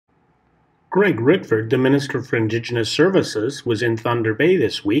Greg Rickford, the Minister for Indigenous Services, was in Thunder Bay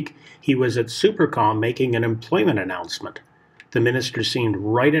this week. He was at Supercomm making an employment announcement. The minister seemed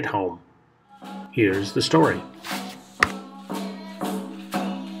right at home. Here's the story.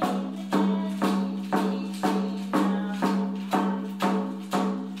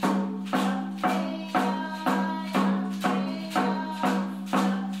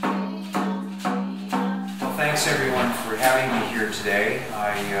 Thanks everyone for having me here today.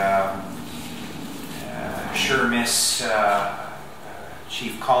 I sure miss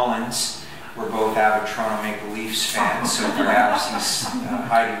Chief Collins. We're both avid Toronto Maple Leafs fans, so perhaps he's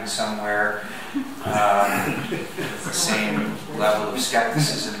hiding somewhere with the same level of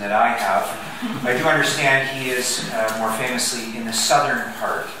skepticism that I have. I do understand he is more famously in the southern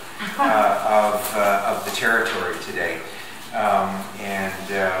part of the territory today,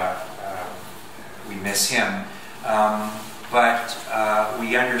 we miss him, but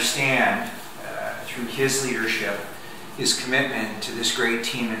we understand through his leadership, his commitment to this great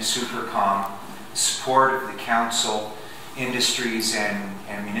team at Supercomm, support of the council, industries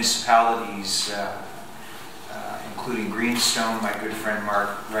and municipalities, including Greenstone, my good friend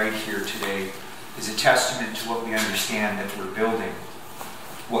Mark, right here today, is a testament to what we understand that we're building,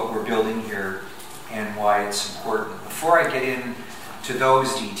 what we're building here, and why it's important. Before I get into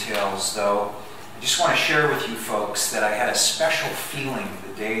those details, though, I just want to share with you folks that I had a special feeling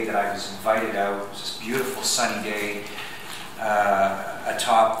the day that I was invited out. It was this beautiful sunny day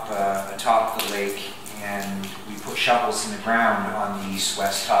atop the lake, and we put shovels in the ground on the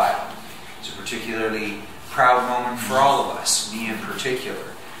east-west tie. It's a particularly proud moment for all of us, me in particular.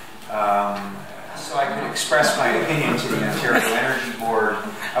 So I could express my opinion to the Ontario Energy Board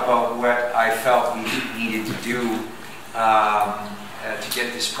about what I felt we needed to do to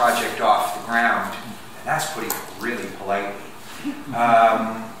get this project off the ground, and that's putting it really politely.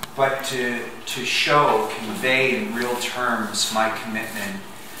 But to convey in real terms my commitment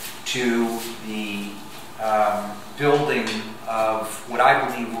to the building of what I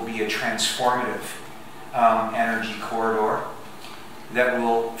believe will be a transformative energy corridor that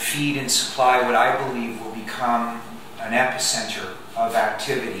will feed and supply what I believe will become an epicenter of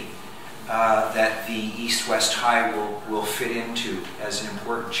activity that the East-West High will fit into as an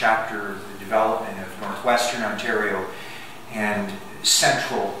important chapter of the development of northwestern Ontario and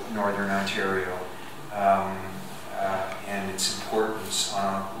central northern Ontario, and its importance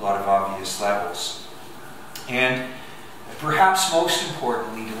on a lot of obvious levels. And perhaps most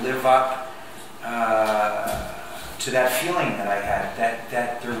importantly, to live up to that feeling that I had,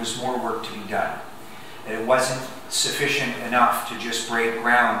 that there was more work to be done. That it wasn't sufficient enough to just break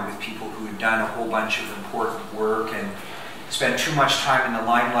ground with people who had done a whole bunch of important work and spent too much time in the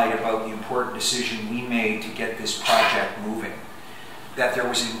limelight about the important decision we made to get this project moving. That there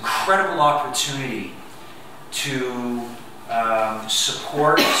was an incredible opportunity to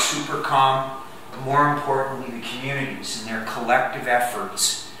support Supercomm, but more importantly the communities in their collective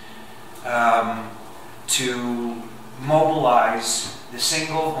efforts to mobilize the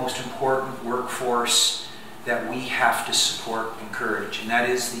single most important workforce that we have to support and encourage, and that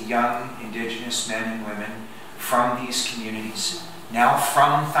is the young Indigenous men and women from these communities, now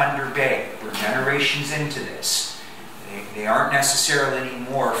from Thunder Bay. We're generations into this. They aren't necessarily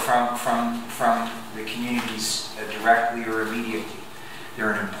anymore from the communities directly or immediately.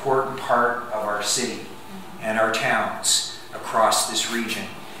 They're an important part of our city and our towns across this region,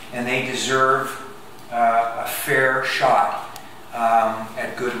 and they deserve a fair shot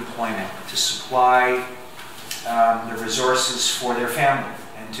at good employment, to supply the resources for their family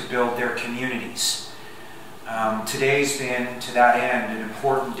and to build their communities. Today's been, to that end, an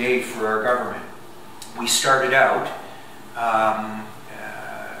important day for our government. We started out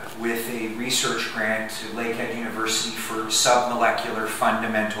with a research grant to Lakehead University for submolecular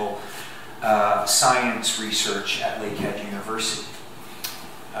fundamental science research at Lakehead University.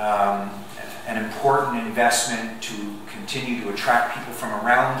 An important investment to continue to attract people from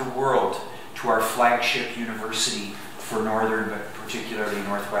around the world to our flagship university for northern, but particularly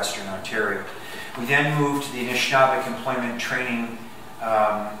northwestern Ontario. We then moved to the Anishinabek Employment Training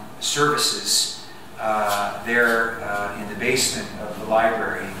Services there in the basement of the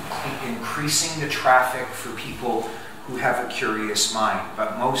library, increasing the traffic for people who have a curious mind,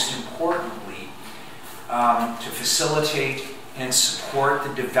 but most importantly, to facilitate and support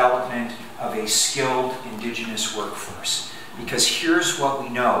the development of a skilled Indigenous workforce. Because here's what we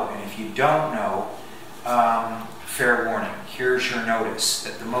know, and if you don't know, fair warning, here's your notice,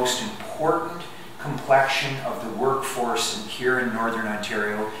 that the most important complexion of the workforce here in Northern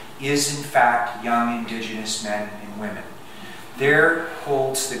Ontario is in fact young Indigenous men and women. there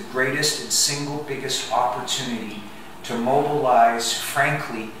holds the greatest and single biggest opportunity to mobilize,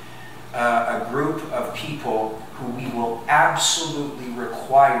 frankly, a group of people who we will absolutely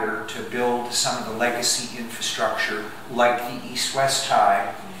require to build some of the legacy infrastructure like the East-West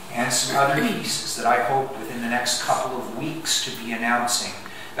tie and some other pieces that I hope within the next couple of weeks to be announcing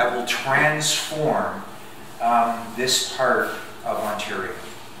that will transform this part of Ontario.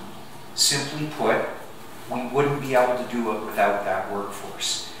 Simply put, we wouldn't be able to do it without that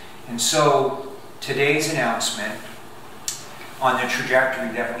workforce. And so today's announcement on the trajectory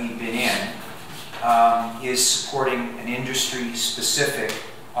that we've been in is supporting an industry-specific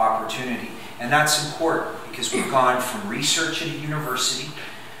opportunity. And that's important because we've gone from research at a university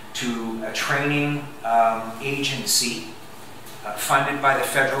to a training agency funded by the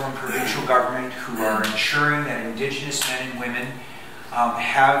federal and provincial government who are ensuring that Indigenous men and women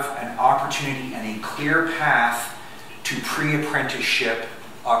have an opportunity and a clear path to pre-apprenticeship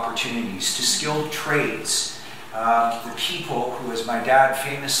opportunities, to skilled trades. The people who, as my dad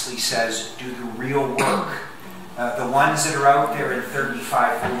famously says, do the real work. The ones that are out there in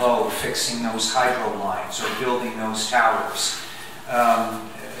 35 below fixing those hydro lines or building those towers.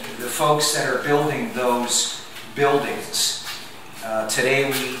 The folks that are building those buildings. Today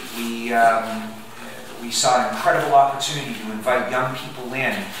we saw an incredible opportunity to invite young people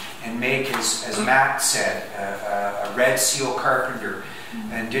in and make, as Matt said, a red seal carpenter,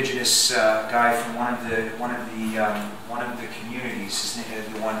 an Indigenous guy from one of the communities.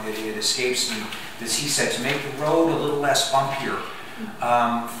 The one that it escapes me, as he said, to make the road a little less bumpier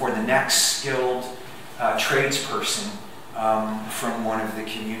for the next skilled tradesperson from one of the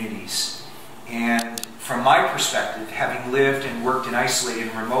communities. And from my perspective, having lived and worked in isolated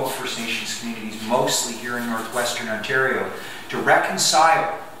and remote First Nations communities, mostly here in northwestern Ontario, to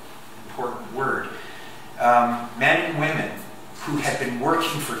reconcile, important word, men and women who had been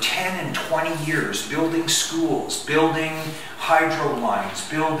working for 10 and 20 years, building schools, building hydro lines,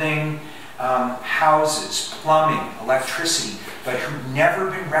 building houses, plumbing, electricity, but who'd never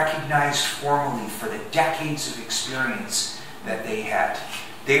been recognized formally for the decades of experience that they had.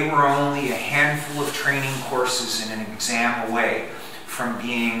 They were only a handful of training courses and an exam away from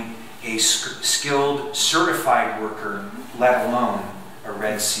being a skilled certified worker, let alone a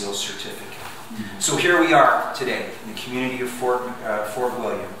Red Seal certificate. So here we are today in the community of Fort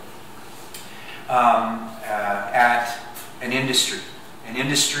William at an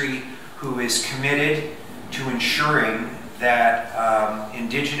industry who is committed to ensuring that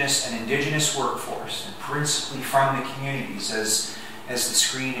Indigenous workforce, and principally from the communities, as the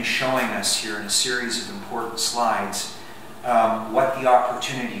screen is showing us here in a series of important slides, what the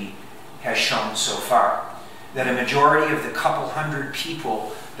opportunity has shown so far. That a majority of the couple hundred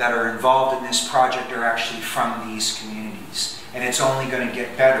people that are involved in this project are actually from these communities. And it's only going to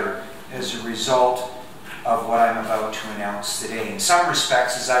get better as a result of what I'm about to announce today. In some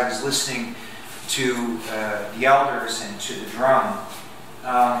respects, as I was listening to the elders and to the drum,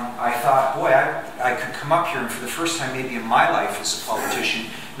 I thought, boy, I could come up here and for the first time maybe in my life as a politician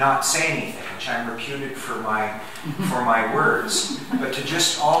not say anything, which I'm reputed for my words, but to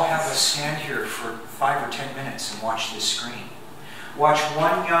just all have us stand here for 5 or 10 minutes and watch this screen. Watch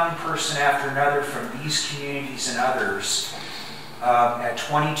one young person after another from these communities and others at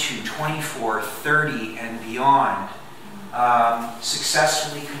 22, 24, 30 and beyond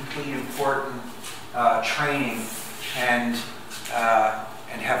successfully complete important training and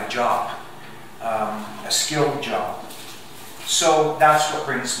have a job, a skilled job. So that's what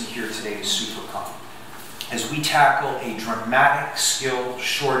brings me here today to Supercomm. As we tackle a dramatic skill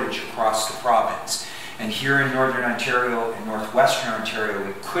shortage across the province, and here in Northern Ontario and Northwestern Ontario,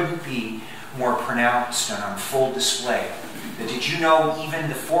 it couldn't be more pronounced and on full display. But did you know even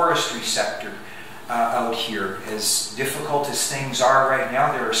the forestry sector out here, as difficult as things are right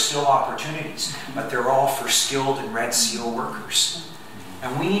now, there are still opportunities, but they're all for skilled and Red Seal workers.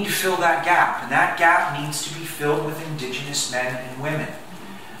 And we need to fill that gap, and that gap needs to be filled with Indigenous men and women.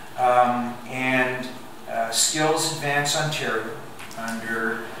 Skills Advance Ontario,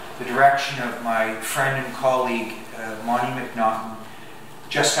 under the direction of my friend and colleague Monte McNaughton,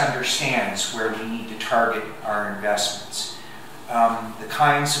 just understands where we need to target our investments. The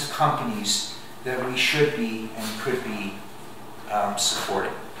kinds of companies that we should be and could be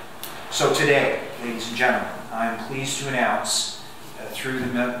supporting. So today, ladies and gentlemen, I am pleased to announce through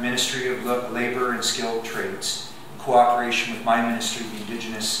the Ministry of Labour and Skilled Trades, in cooperation with my Ministry of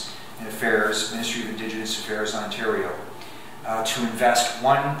Indigenous Affairs, Ministry of Indigenous Affairs Ontario, to invest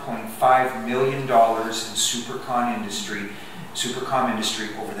 $1.5 million in Supercomm industry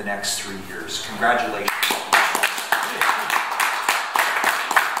over the next 3 years. Congratulations.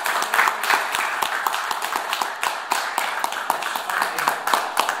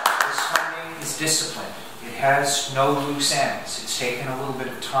 disciplined. It has no loose ends. It's taken a little bit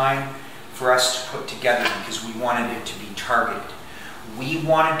of time for us to put together because we wanted it to be targeted. We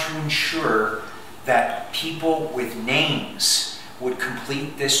wanted to ensure that people with names would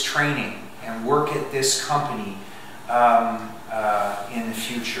complete this training and work at this company in the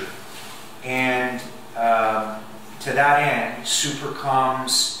future. And to that end,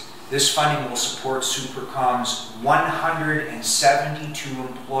 this funding will support Supercomm's 172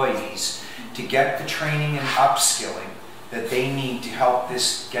 employees to get the training and upskilling that they need to help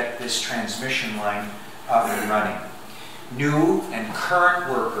get this transmission line up and running. New and current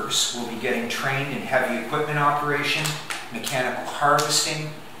workers will be getting trained in heavy equipment operation, mechanical harvesting,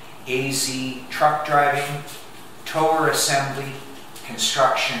 AZ truck driving, tower assembly,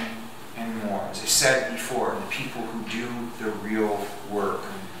 construction, and more. As I said before, the people who do the real work.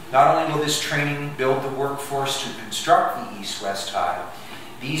 Not only will this training build the workforce to construct the East-West tie,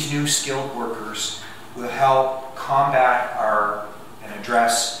 these new skilled workers will help combat and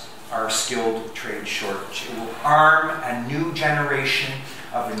address our skilled trade shortage. It will arm a new generation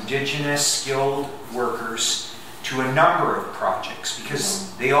of Indigenous skilled workers to a number of projects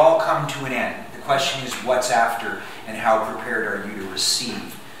because they all come to an end. The question is what's after and how prepared are you to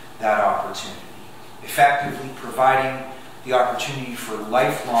receive that opportunity. Effectively providing the opportunity for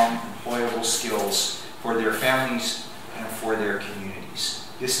lifelong employable skills for their families and for their communities.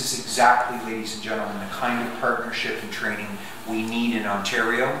 This is exactly, ladies and gentlemen, the kind of partnership and training we need in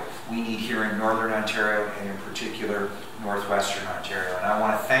Ontario. We need here in Northern Ontario and in particular Northwestern Ontario. And I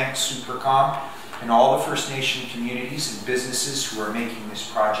want to thank Supercomm and all the First Nation communities and businesses who are making this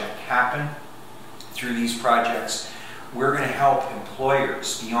project happen. Through these projects, we're going to help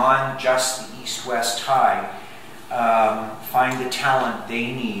employers beyond just the East-West tie find the talent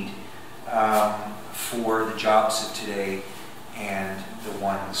they need for the jobs of today and the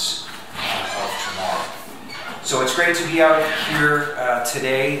ones of tomorrow. So it's great to be out here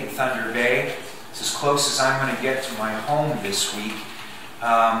today in Thunder Bay. It's as close as I'm going to get to my home this week,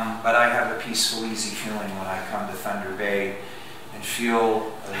 but I have a peaceful, easy feeling when I come to Thunder Bay and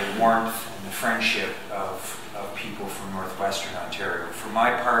feel the warmth and the friendship of people from Northwestern Ontario. For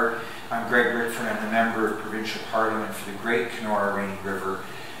my part, I'm Greg Rickford. I'm the member of Provincial Parliament for the Great Kenora Rainy River.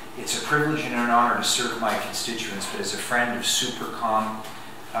 It's a privilege and an honor to serve my constituents, but as a friend of Supercomm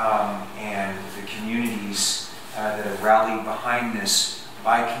and the communities that have rallied behind this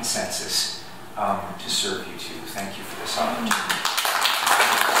by consensus, to serve you too. Thank you for this opportunity.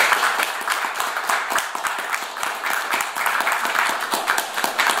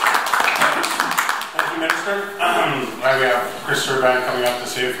 Minister. We have Chris Serban coming up to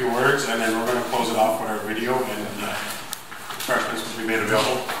say a few words, and then we're going to close it off with our video, and refreshments will be made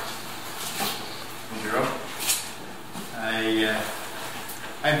available. Thank you, Rob.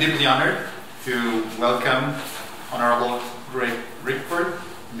 I'm deeply honored to welcome Honorable Greg Rickford,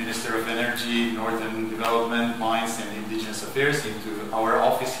 Minister of Energy, Northern Development, Mines and Indigenous Affairs, into our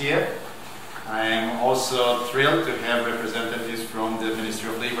office here. I am also thrilled to have representatives from the Ministry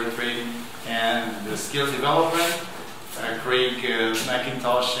of Labour, Trade and the Skills Development, Craig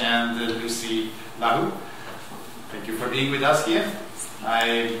McIntosh and Lucy Lahu. Thank you for being with us here.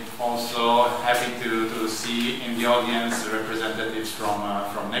 I'm also happy to see in the audience representatives from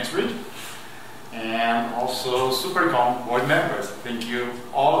Nextbridge and also Supercomm board members. Thank you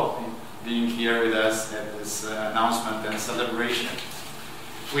all for being here with us at this announcement and celebration.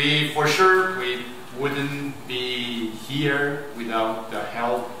 We wouldn't be here without the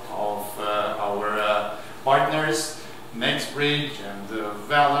help of our partners, Nextbridge and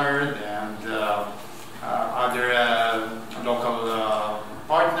Valor and other local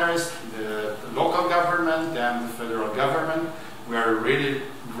partners, the local government and the federal government. We are really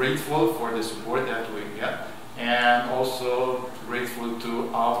grateful for the support that we get, and also grateful to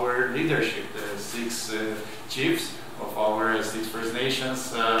our leadership, the 6 chiefs of our 6 First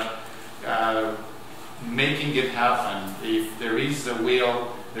Nations, making it happen. If there is a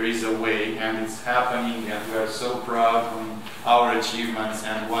will, there is a way, and it's happening, and we are so proud of our achievements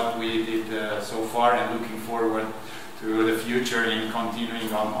and what we did so far, and looking forward to the future in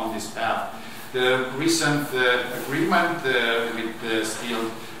continuing on this path. The recent agreement with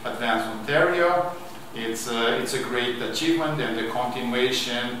Steel Advanced Ontario, it's a great achievement and the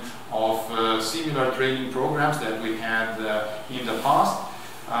continuation of similar training programs that we had in the past.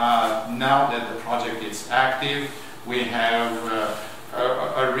 Now that the project is active, we have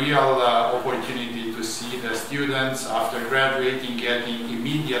a real opportunity to see the students after graduating getting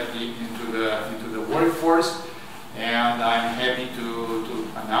immediately into the workforce. And I'm happy to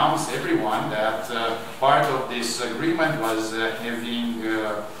announce everyone that part of this agreement was having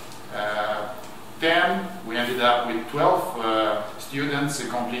 10, we ended up with 12 students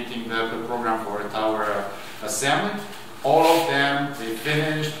completing the program for tower assembly. All of them, they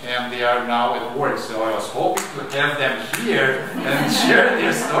finished and they are now at work. So I was hoping to have them here and share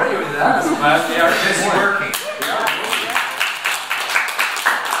their story with us, but they are just working.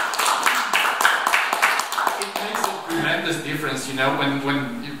 It makes a tremendous difference, you know, when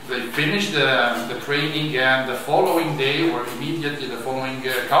they finish the training and the following day or immediately the following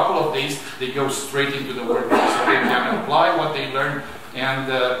couple of days, they go straight into the workforce. So they can apply what they learned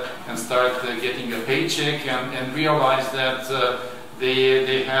and start getting a paycheck and realize that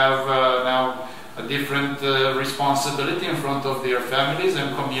they have now a different responsibility in front of their families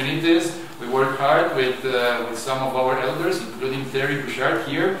and communities. We work hard with some of our elders, including Terry Bouchard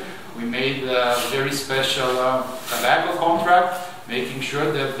here. We made a very special tobacco contract, making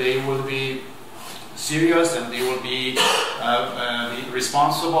sure that they will be serious and they will be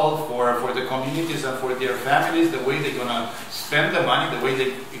responsible for the communities and for their families, the way they're going to spend the money, the way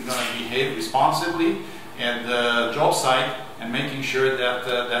they're going to behave responsibly at the job site, and making sure that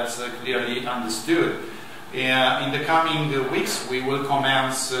that's clearly understood. In the coming weeks, we will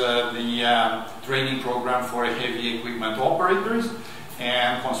commence the training program for heavy equipment operators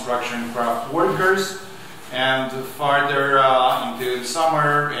and construction craft workers. And further into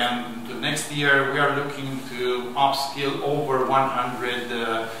summer and into next year, we are looking to upskill over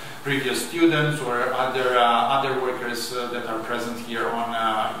 100 previous students or other workers that are present here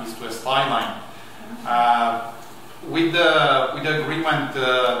on East-West Tie Line. With the agreement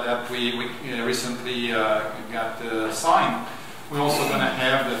that we recently got signed, we're also going to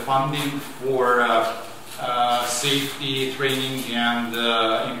have the funding for safety training and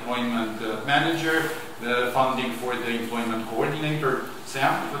employment manager, the funding for the employment coordinator,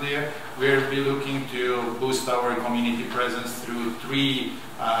 Sam, for there. We'll be looking to boost our community presence through 3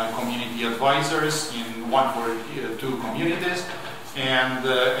 community advisors, one for 2 communities,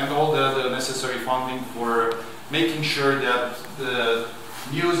 and all the necessary funding for making sure that the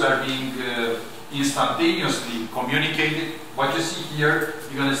news are being instantaneously communicated. What you see here,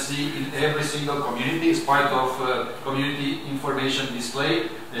 you're going to see in every single community as part of community information display.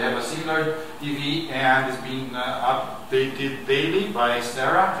 They have a similar TV and it's being updated daily by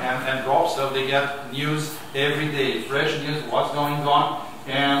Sarah and Rob, so they get news every day, fresh news, what's going on,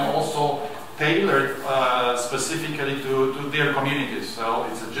 and also tailored specifically to their communities. So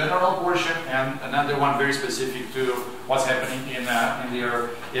it's a general portion and another one very specific to what's happening in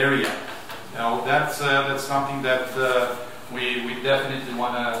their area. Now that's something that we definitely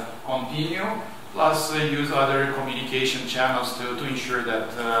want to continue, plus use other communication channels to ensure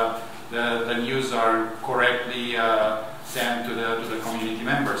that the news are correctly sent to the community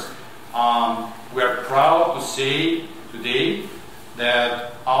members. We are proud to say today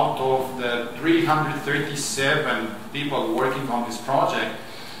that out of the 337 people working on this project,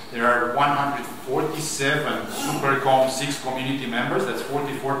 there are 147 Supercomm 6 community members, that's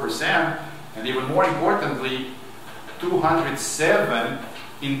 44%, and even more importantly, 207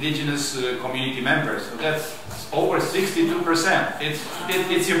 Indigenous community members. So that's over 62%.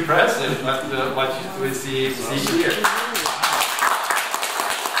 It's impressive what we see here.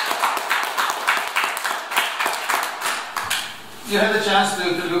 You had a chance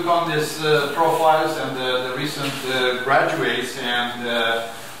to look on these profiles and the recent graduates and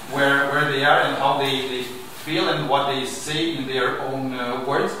where they are and how they feel and what they say in their own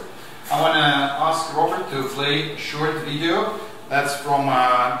words. I want to ask Robert to play a short video. That's from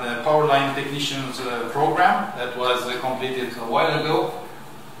the Power Line Technicians program that was completed a while ago.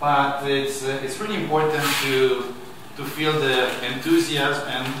 But it's really important to feel the enthusiasm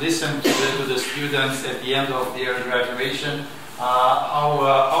and listen to the students at the end of their graduation,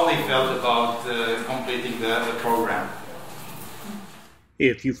 how they felt about completing the program.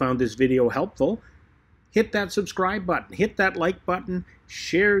 If you found this video helpful, hit that subscribe button, hit that like button,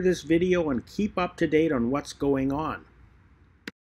 share this video, and keep up to date on what's going on.